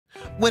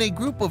When a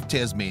group of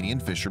Tasmanian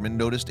fishermen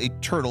noticed a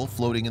turtle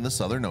floating in the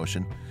Southern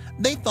Ocean,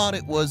 they thought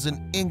it was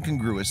an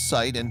incongruous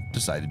sight and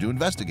decided to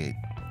investigate.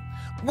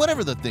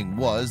 Whatever the thing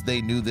was, they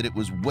knew that it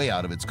was way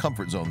out of its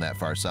comfort zone that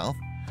far south.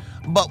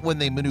 But when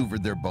they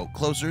maneuvered their boat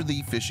closer,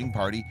 the fishing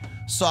party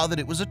saw that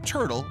it was a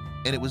turtle,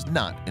 and it was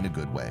not in a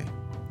good way.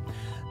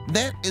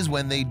 That is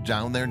when they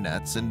downed their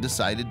nets and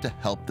decided to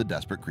help the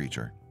desperate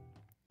creature.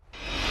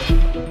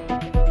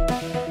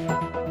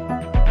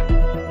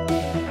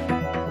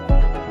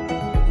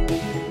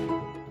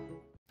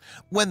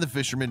 When the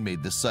fishermen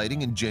made this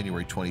sighting in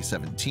January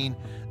 2017,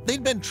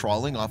 they'd been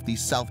trawling off the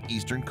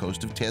southeastern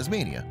coast of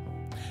Tasmania.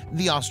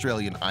 The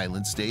Australian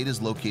island state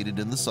is located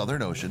in the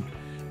Southern Ocean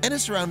and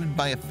is surrounded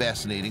by a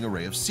fascinating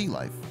array of sea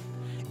life.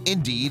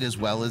 Indeed, as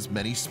well as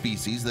many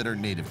species that are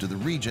native to the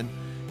region,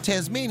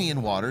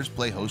 Tasmanian waters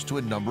play host to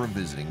a number of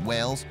visiting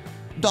whales,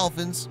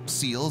 dolphins,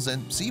 seals,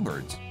 and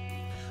seabirds.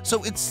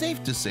 So it's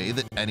safe to say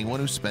that anyone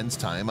who spends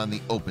time on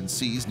the open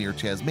seas near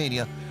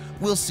Tasmania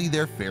will see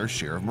their fair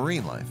share of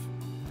marine life.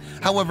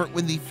 However,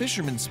 when the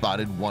fishermen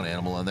spotted one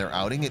animal on their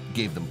outing, it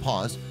gave them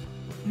pause.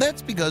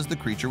 That's because the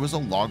creature was a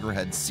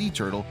loggerhead sea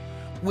turtle,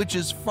 which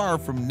is far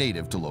from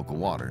native to local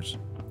waters.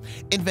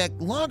 In fact,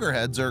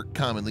 loggerheads are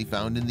commonly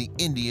found in the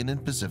Indian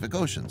and Pacific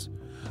Oceans.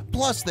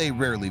 Plus, they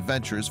rarely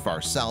venture as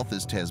far south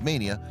as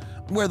Tasmania,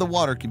 where the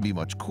water can be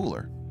much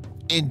cooler.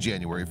 In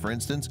January, for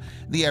instance,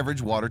 the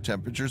average water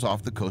temperatures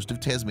off the coast of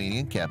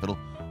Tasmanian capital,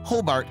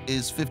 Hobart,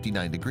 is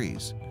 59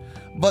 degrees.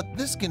 But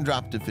this can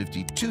drop to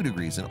 52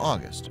 degrees in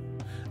August.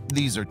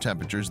 These are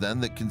temperatures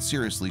then that can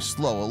seriously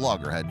slow a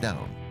loggerhead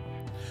down.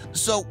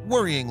 So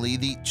worryingly,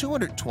 the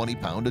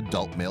 220-pound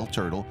adult male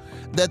turtle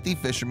that the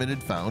fishermen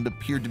had found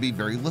appeared to be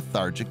very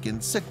lethargic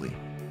and sickly.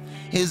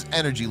 His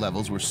energy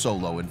levels were so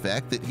low, in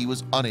fact, that he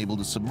was unable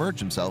to submerge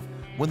himself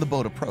when the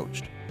boat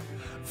approached.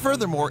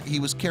 Furthermore, he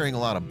was carrying a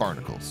lot of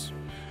barnacles.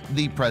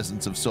 The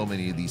presence of so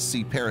many of these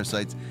sea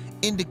parasites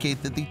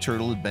indicate that the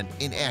turtle had been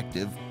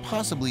inactive,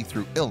 possibly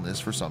through illness,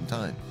 for some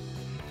time.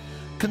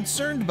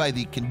 Concerned by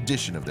the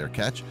condition of their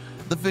catch,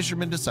 the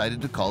fishermen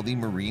decided to call the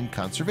Marine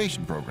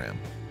Conservation Program.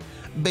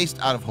 Based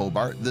out of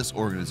Hobart, this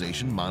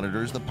organization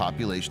monitors the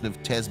population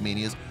of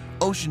Tasmania's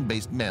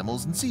ocean-based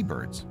mammals and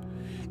seabirds.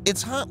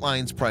 Its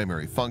hotline's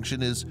primary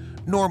function is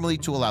normally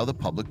to allow the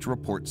public to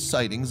report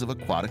sightings of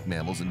aquatic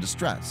mammals in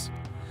distress.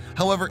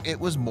 However, it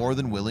was more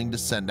than willing to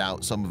send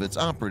out some of its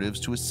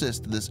operatives to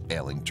assist this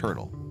ailing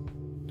turtle.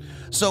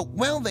 So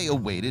while they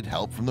awaited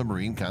help from the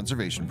Marine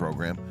Conservation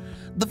Program,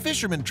 the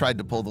fishermen tried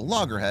to pull the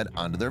loggerhead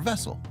onto their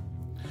vessel.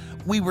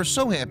 "We were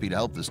so happy to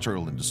help this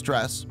turtle in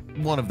distress,"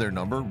 one of their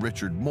number,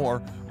 Richard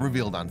Moore,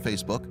 revealed on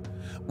Facebook.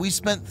 "We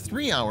spent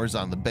 3 hours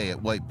on the bay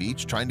at White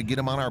Beach trying to get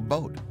him on our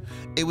boat.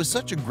 It was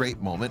such a great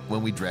moment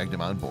when we dragged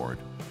him on board."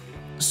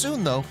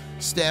 Soon, though,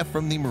 staff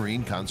from the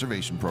Marine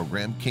Conservation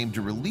Program came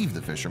to relieve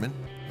the fishermen.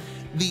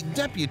 The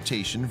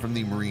deputation from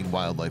the Marine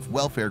Wildlife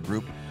Welfare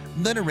Group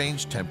then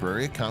arranged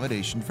temporary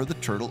accommodation for the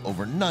turtle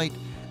overnight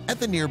at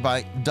the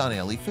nearby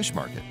Dunalley Fish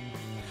Market.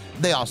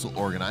 They also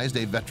organized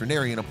a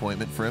veterinarian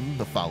appointment for him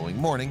the following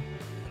morning.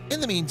 In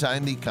the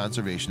meantime, the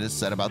conservationists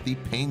set about the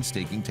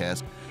painstaking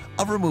task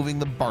of removing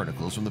the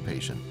barnacles from the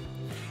patient.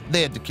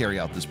 They had to carry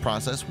out this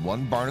process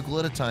one barnacle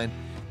at a time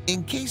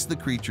in case the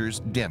creatures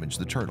damaged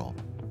the turtle.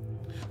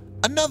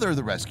 Another of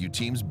the rescue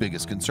team's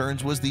biggest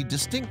concerns was the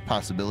distinct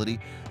possibility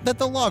that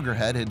the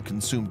loggerhead had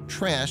consumed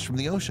trash from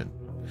the ocean.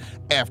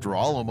 After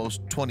all,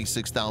 almost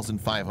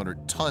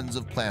 26,500 tons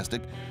of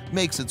plastic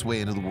makes its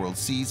way into the world's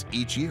seas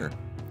each year.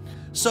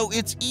 So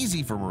it's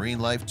easy for marine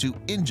life to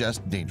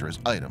ingest dangerous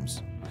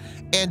items.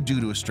 And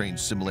due to a strange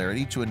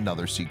similarity to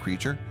another sea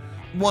creature,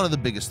 one of the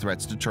biggest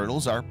threats to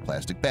turtles are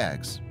plastic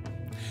bags.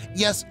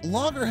 Yes,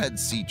 loggerhead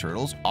sea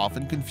turtles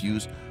often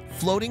confuse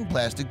floating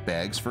plastic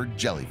bags for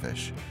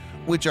jellyfish,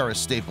 which are a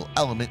staple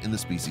element in the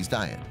species'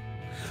 diet.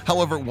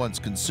 However, once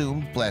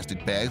consumed,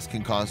 plastic bags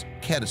can cause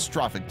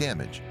catastrophic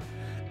damage.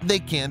 They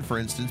can, for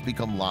instance,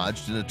 become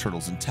lodged in a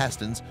turtle's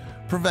intestines,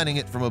 preventing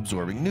it from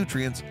absorbing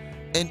nutrients,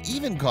 and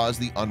even cause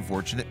the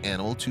unfortunate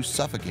animal to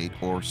suffocate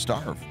or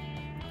starve.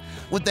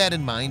 With that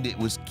in mind, it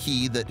was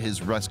key that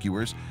his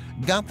rescuers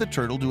got the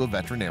turtle to a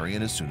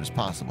veterinarian as soon as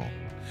possible.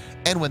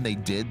 And when they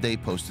did, they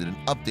posted an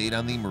update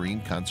on the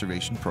Marine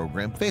Conservation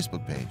Program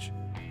Facebook page.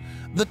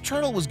 The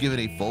turtle was given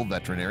a full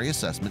veterinary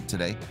assessment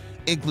today,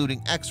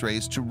 including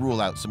x-rays to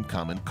rule out some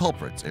common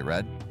culprits, it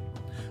read.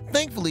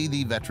 Thankfully,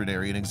 the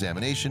veterinarian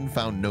examination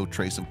found no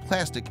trace of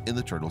plastic in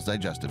the turtle's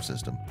digestive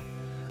system.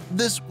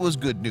 This was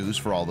good news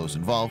for all those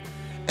involved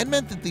and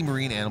meant that the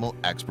marine animal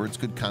experts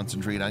could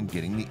concentrate on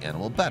getting the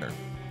animal better.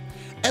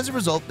 As a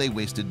result, they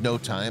wasted no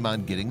time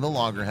on getting the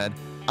loggerhead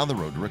on the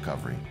road to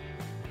recovery.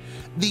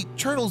 The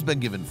turtle's been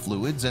given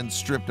fluids and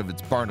stripped of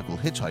its barnacle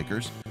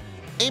hitchhikers.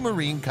 A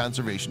Marine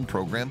Conservation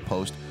Program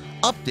post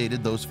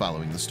updated those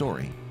following the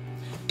story.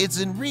 It's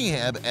in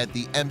rehab at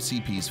the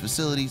MCP's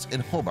facilities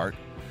in Hobart.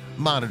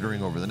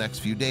 Monitoring over the next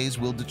few days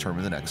will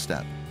determine the next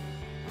step.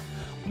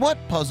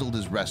 What puzzled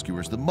his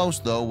rescuers the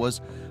most, though,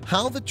 was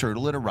how the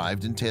turtle had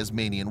arrived in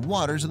Tasmanian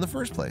waters in the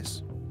first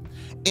place.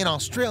 In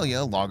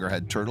Australia,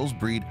 loggerhead turtles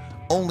breed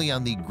only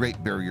on the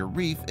Great Barrier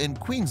Reef in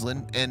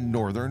Queensland and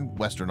northern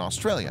Western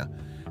Australia,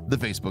 the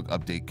Facebook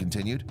update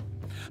continued.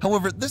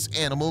 However, this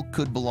animal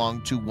could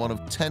belong to one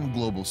of 10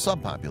 global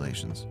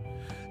subpopulations.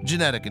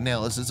 Genetic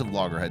analysis of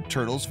loggerhead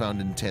turtles found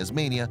in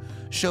Tasmania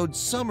showed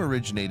some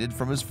originated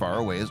from as far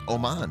away as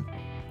Oman.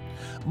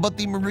 But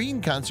the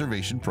Marine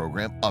Conservation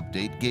Program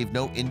update gave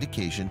no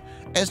indication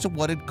as to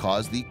what had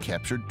caused the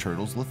captured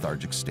turtle's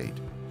lethargic state.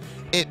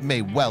 It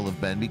may well have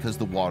been because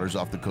the waters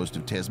off the coast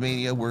of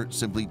Tasmania were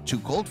simply too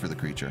cold for the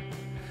creature.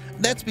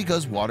 That's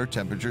because water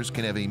temperatures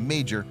can have a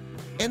major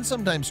and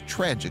sometimes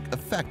tragic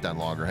effect on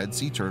loggerhead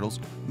sea turtles'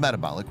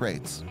 metabolic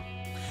rates.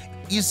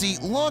 You see,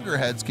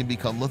 loggerheads can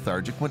become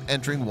lethargic when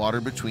entering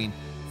water between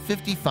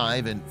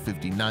 55 and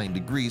 59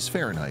 degrees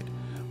Fahrenheit,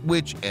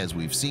 which, as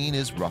we've seen,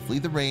 is roughly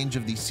the range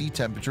of the sea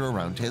temperature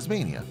around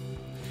Tasmania.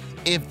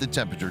 If the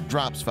temperature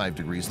drops 5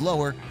 degrees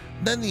lower,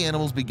 then the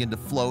animals begin to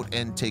float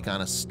and take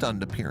on a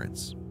stunned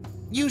appearance.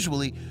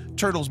 Usually,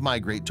 turtles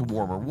migrate to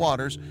warmer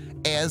waters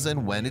as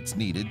and when it's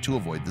needed to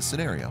avoid the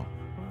scenario.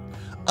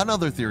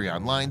 Another theory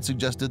online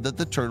suggested that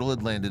the turtle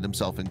had landed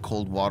himself in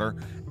cold water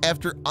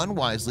after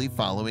unwisely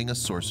following a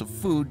source of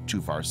food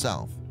too far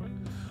south.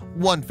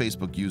 One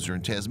Facebook user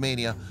in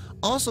Tasmania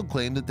also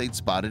claimed that they'd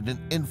spotted an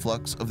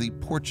influx of the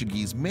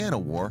Portuguese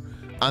man-o'-war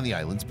on the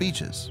island's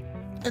beaches.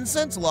 And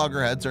since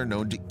loggerheads are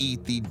known to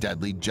eat the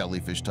deadly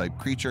jellyfish-type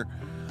creature,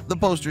 the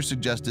poster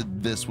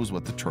suggested this was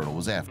what the turtle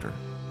was after.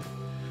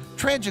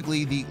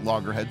 Tragically, the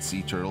loggerhead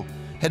sea turtle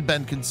had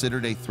been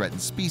considered a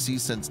threatened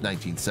species since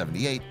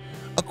 1978,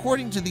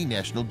 according to the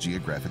National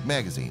Geographic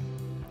magazine.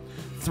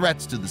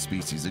 Threats to the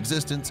species'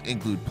 existence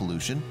include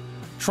pollution,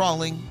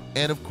 trawling,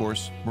 and of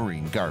course,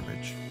 marine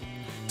garbage.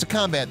 To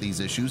combat these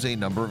issues, a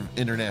number of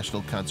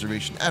international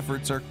conservation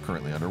efforts are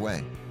currently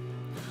underway.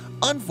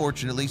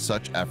 Unfortunately,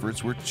 such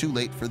efforts were too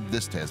late for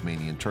this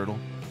Tasmanian turtle.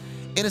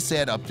 In a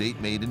sad update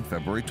made in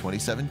February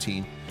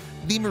 2017,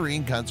 the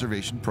Marine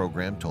Conservation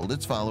Program told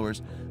its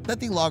followers that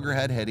the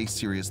loggerhead had a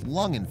serious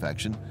lung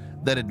infection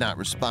that had not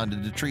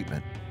responded to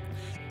treatment.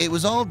 It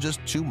was all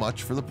just too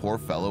much for the poor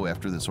fellow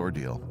after this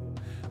ordeal.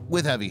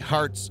 With heavy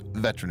hearts,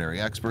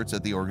 veterinary experts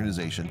at the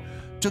organization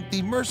took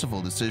the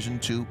merciful decision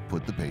to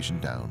put the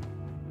patient down.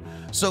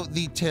 So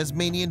the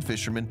Tasmanian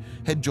fishermen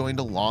had joined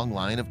a long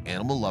line of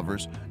animal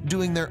lovers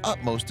doing their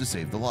utmost to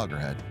save the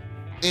loggerhead.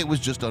 It was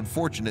just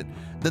unfortunate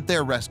that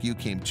their rescue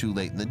came too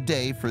late in the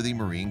day for the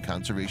Marine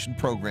Conservation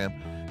Program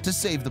to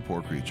save the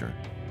poor creature.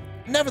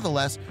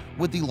 Nevertheless,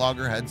 with the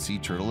loggerhead sea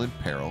turtle in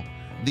peril,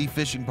 the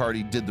fishing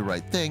party did the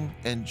right thing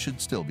and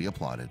should still be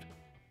applauded.